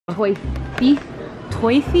Toffee.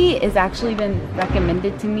 Toffee has actually been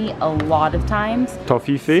recommended to me a lot of times.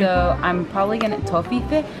 Toffee? So I'm probably gonna toffee.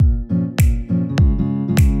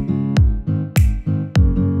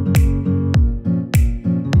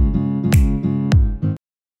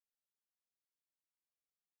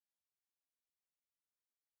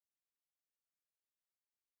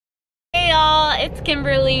 Hey y'all, it's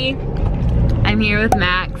Kimberly. I'm here with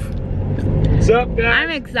Max. What's up, guys?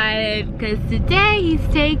 I'm excited because today he's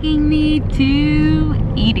taking me to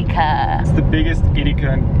Edeka. It's the biggest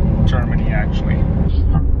Edeka in Germany, actually.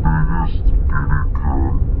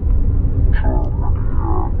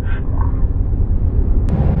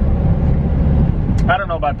 I don't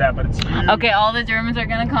know about that, but it's huge. Okay, all the Germans are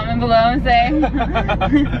gonna comment below and say,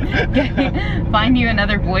 find you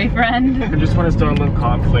another boyfriend. I just want to start a little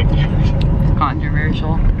conflict.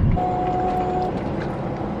 Controversial.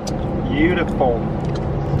 Beautiful.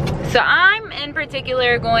 So I'm in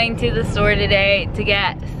particular going to the store today to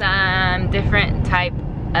get some different type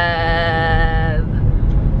of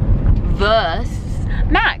busts.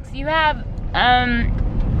 Max, you have a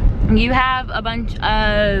bunch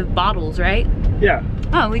of bottles, right? Yeah.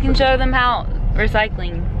 Oh, we can show them how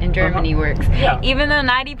recycling in Germany works. Yeah. Even though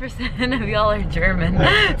 90% of y'all are German,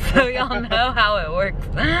 so y'all know how it works.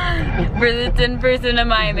 For the 10% of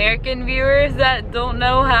my American viewers that don't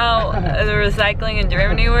know how the recycling in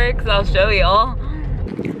Germany works, I'll show y'all.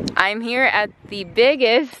 I'm here at the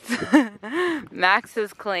biggest, Max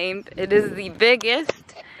has claimed it is the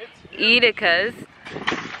biggest Edeka's.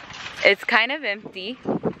 It's kind of empty.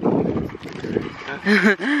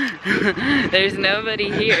 There's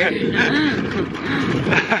nobody here.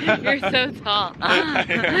 You're so tall.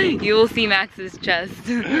 You will see Max's chest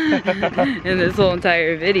in this whole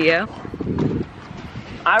entire video.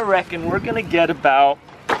 I reckon we're gonna get about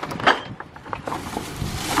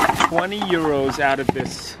 20 euros out of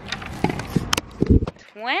this.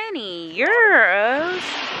 20 euros?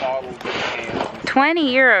 Bottle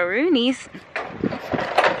 20 euro roonies.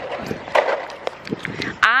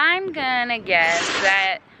 I'm gonna guess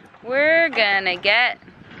that we're gonna get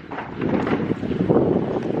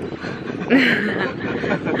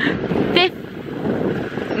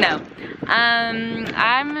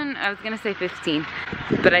I was gonna say 15,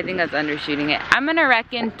 but I think that's undershooting it. I'm gonna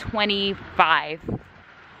reckon 25.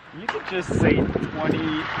 You could just say 20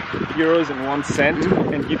 euros and 1 cent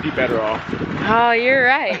and you'd be better off. Oh, you're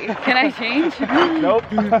right. Can I change? Nope.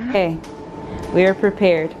 Okay, we are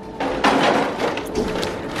prepared.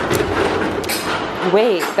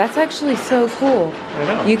 Wait, that's actually so cool. I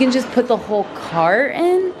know. You can just put the whole cart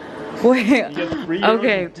in? Wait, You get 3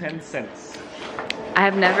 euros and 10 cents. I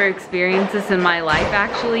have never experienced this in my life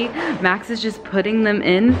actually. Max is just putting them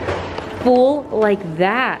in full like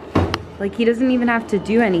that. Like he doesn't even have to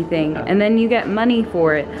do anything. And then you get money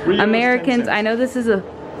for it. Americans, I know this is a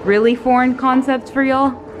really foreign concept for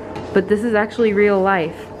y'all, but this is actually real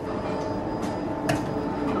life.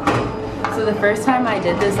 So the first time I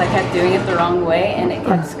did this, I kept doing it the wrong way and it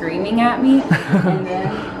kept screaming at me. And then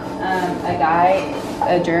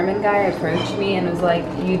a German guy approached me and was like,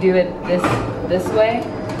 you do it this way?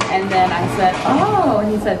 And then I said, oh, and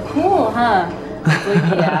he said, cool, huh? I was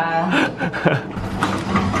like, yeah.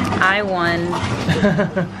 I won.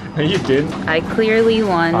 No, you didn't. I clearly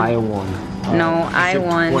won. I won. No, I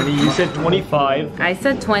won. 20, you said 25. I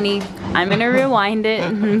said 20. I'm gonna rewind it,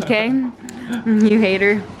 okay? You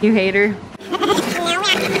hater, you hater.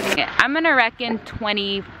 I'm gonna reckon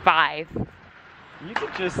 25. You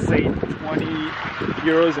could just say 20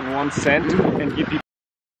 euros and 1 cent and you'd be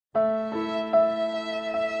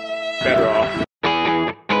better off.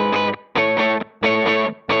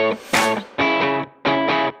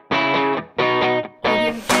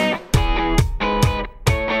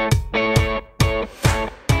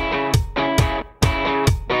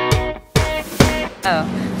 Oh,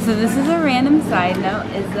 so this is a random side note,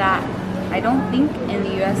 is that I don't think in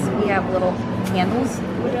the US we have little handles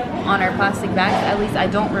on our plastic bags. At least I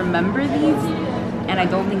don't remember these, and I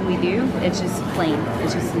don't think we do. It's just plain,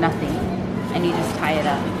 it's just nothing, and you just tie it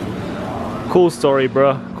up. Cool story,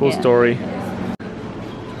 bruh. Cool story.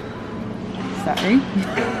 Sorry.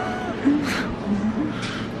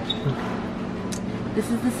 This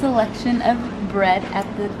is the selection of bread at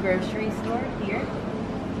the grocery store here.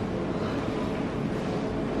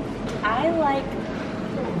 I like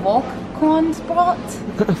Vollkornbrot.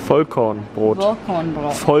 Vollkornbrot.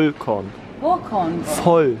 Vollkornbrot. Vollkorn. Vollkornbrot.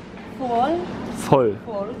 Voll. Voll. Voll.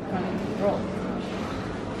 Vollkornbrot.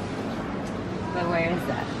 But where is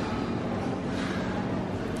that?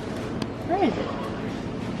 Where is it?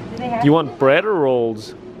 Do they have You want bread or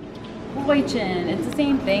rolls? Brötchen. It's the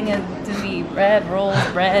same thing as to be bread, rolls,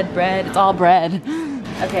 bread. It's all bread.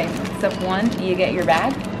 Okay, step 1, you get your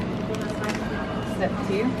bag. Step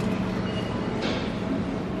 2.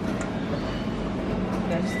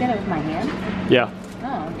 Do I just get it with my hand? Yeah.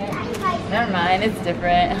 Oh, okay. Never mind, it's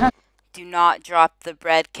different. Do not drop the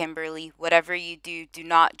bread, Kimberly. Whatever you do, do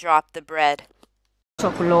not drop the bread.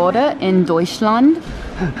 Schokolade in Deutschland.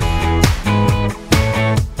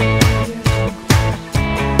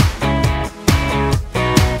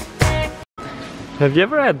 Have you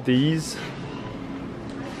ever had these?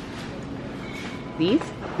 These?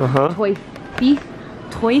 Uh-huh.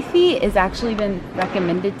 Toffee has actually been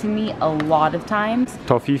recommended to me a lot of times.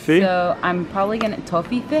 Toffee? So I'm probably gonna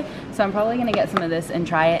get some of this and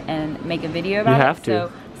try it and make a video about it. You have to.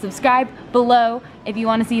 So subscribe below if you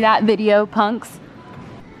want to see that video, punks.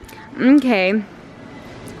 Okay.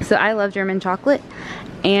 So I love German chocolate,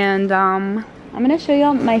 and I'm gonna show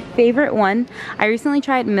y'all my favorite one. I recently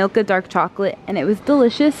tried Milka dark chocolate and it was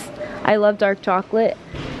delicious. I love dark chocolate.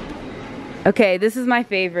 Okay, this is my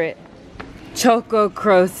favorite. Choco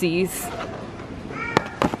Crossies.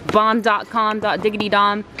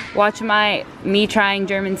 Bomb.com.diggity-dom. Watch my me trying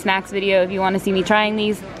German snacks video if you want to see me trying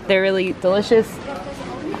these. They're really delicious.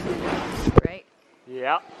 Right?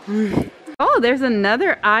 Yeah. Oh, there's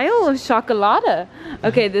another aisle of chocolate.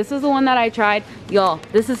 Okay, this was the one that I tried. Y'all,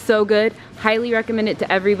 this is so good. Highly recommend it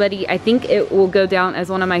to everybody. I think it will go down as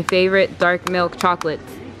one of my favorite dark milk chocolates.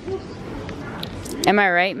 Am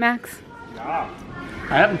I right, Max? Yeah.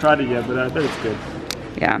 I haven't tried it yet, but I bet it's good.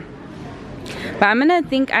 Yeah. But I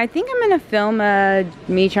think I'm gonna film a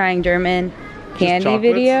me trying German candy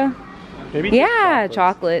video. Maybe yeah,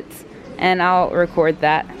 chocolates. And I'll record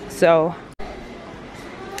that. So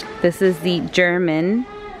this is the German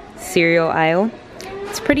cereal aisle.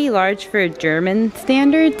 It's pretty large for German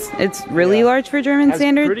standards. It's really large for German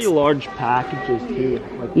standards. Pretty large packages too.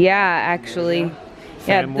 Like, yeah, actually.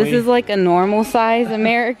 Yeah, this is like a normal size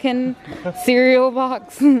American cereal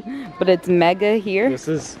box, but it's mega here. This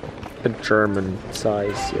is a German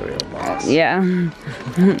size cereal box. Yeah.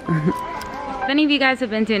 If any of you guys have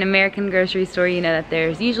been to an American grocery store, you know that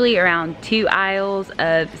there's usually around 2 aisles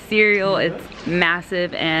of cereal. It's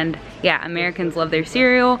massive, and yeah, Americans love their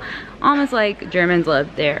cereal, almost like Germans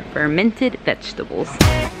love their fermented vegetables.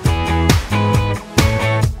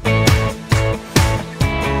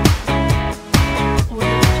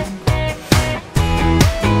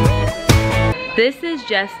 This is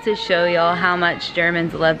just to show y'all how much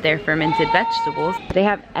Germans love their fermented vegetables. They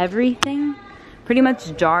have everything pretty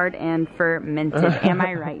much jarred and fermented. Am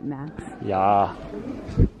I right, Max? Yeah.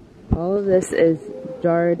 All of this is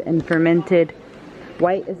jarred and fermented.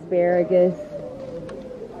 White asparagus.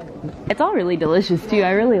 It's all really delicious too.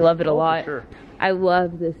 I really love it a lot. Sure. I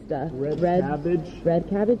love this stuff. Red cabbage. Red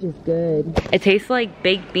cabbage is good. It tastes like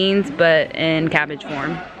baked beans, but in cabbage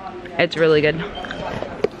form. It's really good.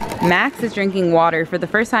 Max is drinking water for the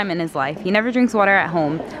first time in his life. He never drinks water at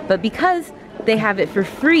home, but because they have it for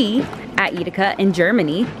free at Edeka in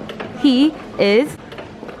Germany, he is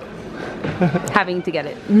having to get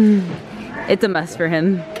it. It's a must for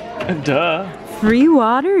him. Duh. Free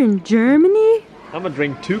water in Germany? I'm gonna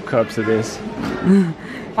drink 2 cups of this.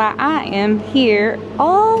 While I am here,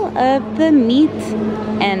 all of the meat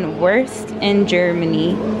and wurst in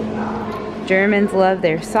Germany. Germans love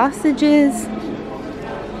their sausages.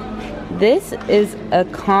 This is a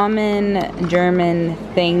common German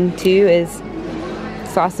thing too, is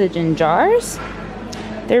sausage in jars.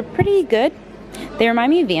 They're pretty good. They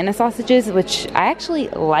remind me of Vienna sausages, which I actually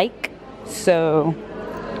like. So,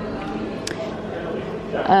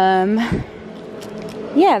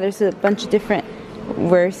 yeah, there's a bunch of different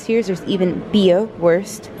wursts here. There's even bio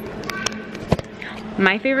wurst.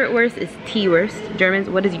 My favorite wurst is T-wurst. Germans,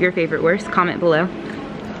 what is your favorite wurst? Comment below.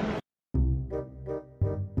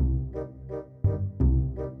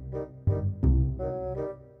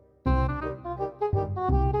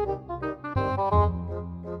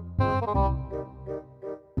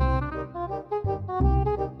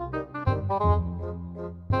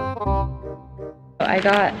 I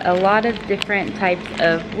got a lot of different types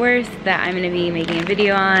of wurst that I'm going to be making a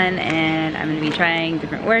video on, and I'm going to be trying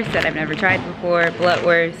different wurst that I've never tried before,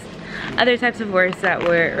 blutwurst, other types of wurst that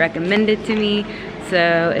were recommended to me.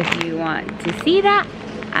 So if you want to see that,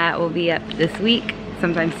 it will be up this week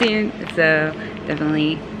sometime soon, so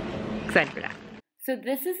definitely excited for that. So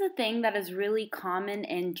this is a thing that is really common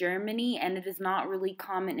in Germany, and it is not really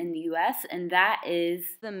common in the US, and that is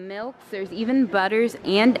the milks. There's even butters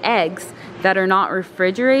and eggs that are not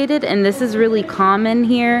refrigerated, and this is really common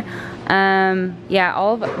here. Yeah,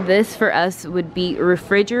 all of this for us would be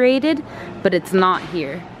refrigerated, but it's not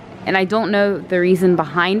here. and I don't know the reason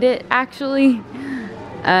behind it actually.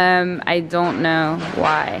 I don't know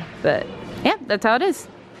why, but yeah, that's how it is.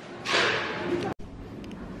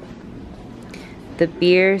 The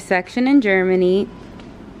beer section in Germany,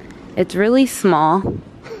 it's really small.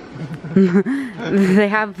 They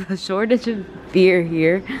have a shortage of beer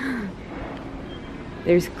here.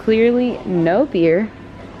 There's clearly no beer.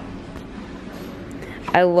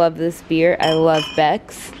 I love this beer. I love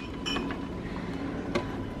Beck's.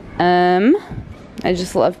 I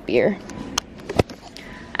just love beer.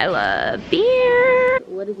 I love beer.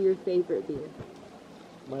 What is your favorite beer?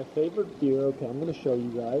 My favorite beer, okay, I'm going to show you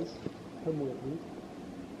guys. Come with me.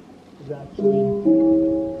 Is actually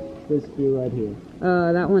this beer right here.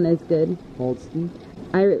 Oh, that one is good. Holsten.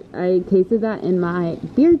 I tasted that in my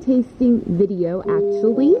beer tasting video,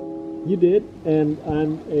 actually. You did, and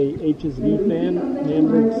I'm a HSV fan,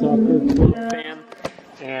 Hamburg Soccer Club fan,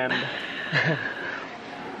 and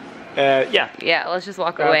yeah. Yeah, let's just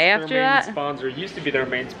walk away after that. Their main sponsor. It used to be their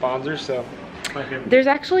main sponsor, so. There's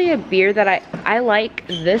actually a beer that I like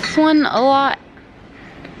this one a lot.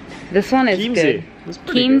 This one is good.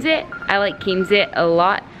 Chiemsee. I like Chiemsee a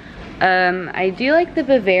lot. I do like the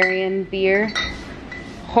Bavarian beer.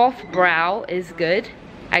 Hofbrau is good.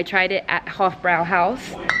 I tried it at Hofbrau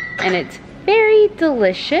House, and it's very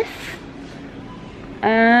delicious.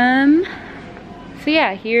 So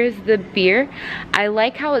yeah, here's the beer. I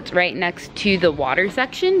like how it's right next to the water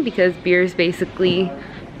section because beer is basically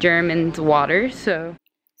German's water, so.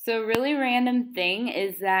 So really random thing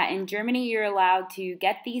is that in Germany you're allowed to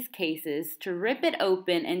get these cases, to rip it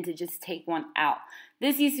open and to just take one out.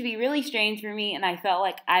 This used to be really strange for me and I felt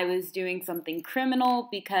like I was doing something criminal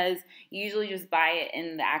because you usually just buy it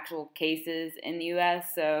in the actual cases in the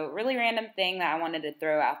US. So really random thing that I wanted to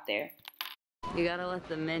throw out there. You gotta let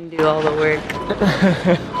the men do all the work.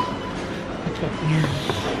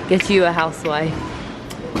 Get you a housewife.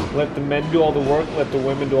 Let the men do all the work, let the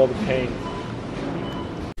women do all the paying.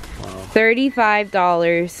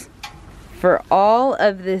 $35 for all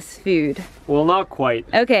of this food. Well, not quite.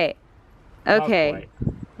 Okay. Okay. Not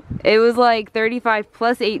quite. It was like 35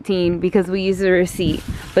 plus 18 because we used a receipt.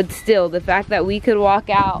 But still, the fact that we could walk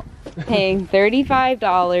out paying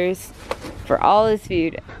 $35 for all this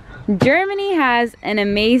food. Germany has an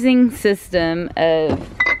amazing system of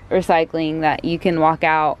recycling that you can walk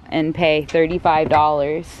out and pay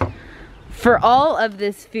 $35 for all of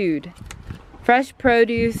this food. Fresh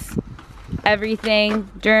produce, everything.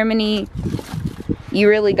 Germany, you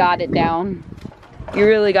really got it down. You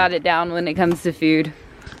really got it down when it comes to food.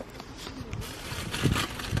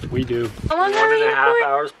 We do. How long are we 1.5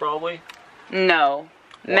 hours probably? No.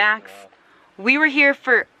 Max, we were here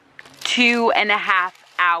for 2.5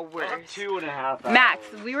 hours. 2.5 hours. Max,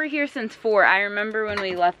 we were here since 4. I remember when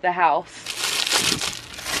we left the house.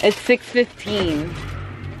 It's 6:15.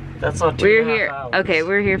 That's not 2.5 hours. Okay,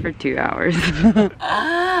 we're here for 2 hours.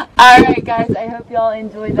 Alright guys, I hope y'all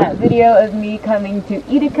enjoyed that video of me coming to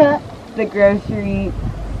Edeka, the grocery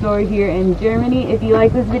store here in Germany. If you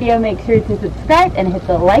like this video, make sure to subscribe and hit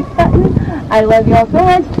the like button. I love y'all so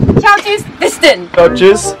much. Ciao, tschüss, bis denn. Ciao,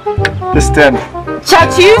 tschüss, bis denn. Ciao,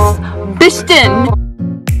 tschüss, bis denn.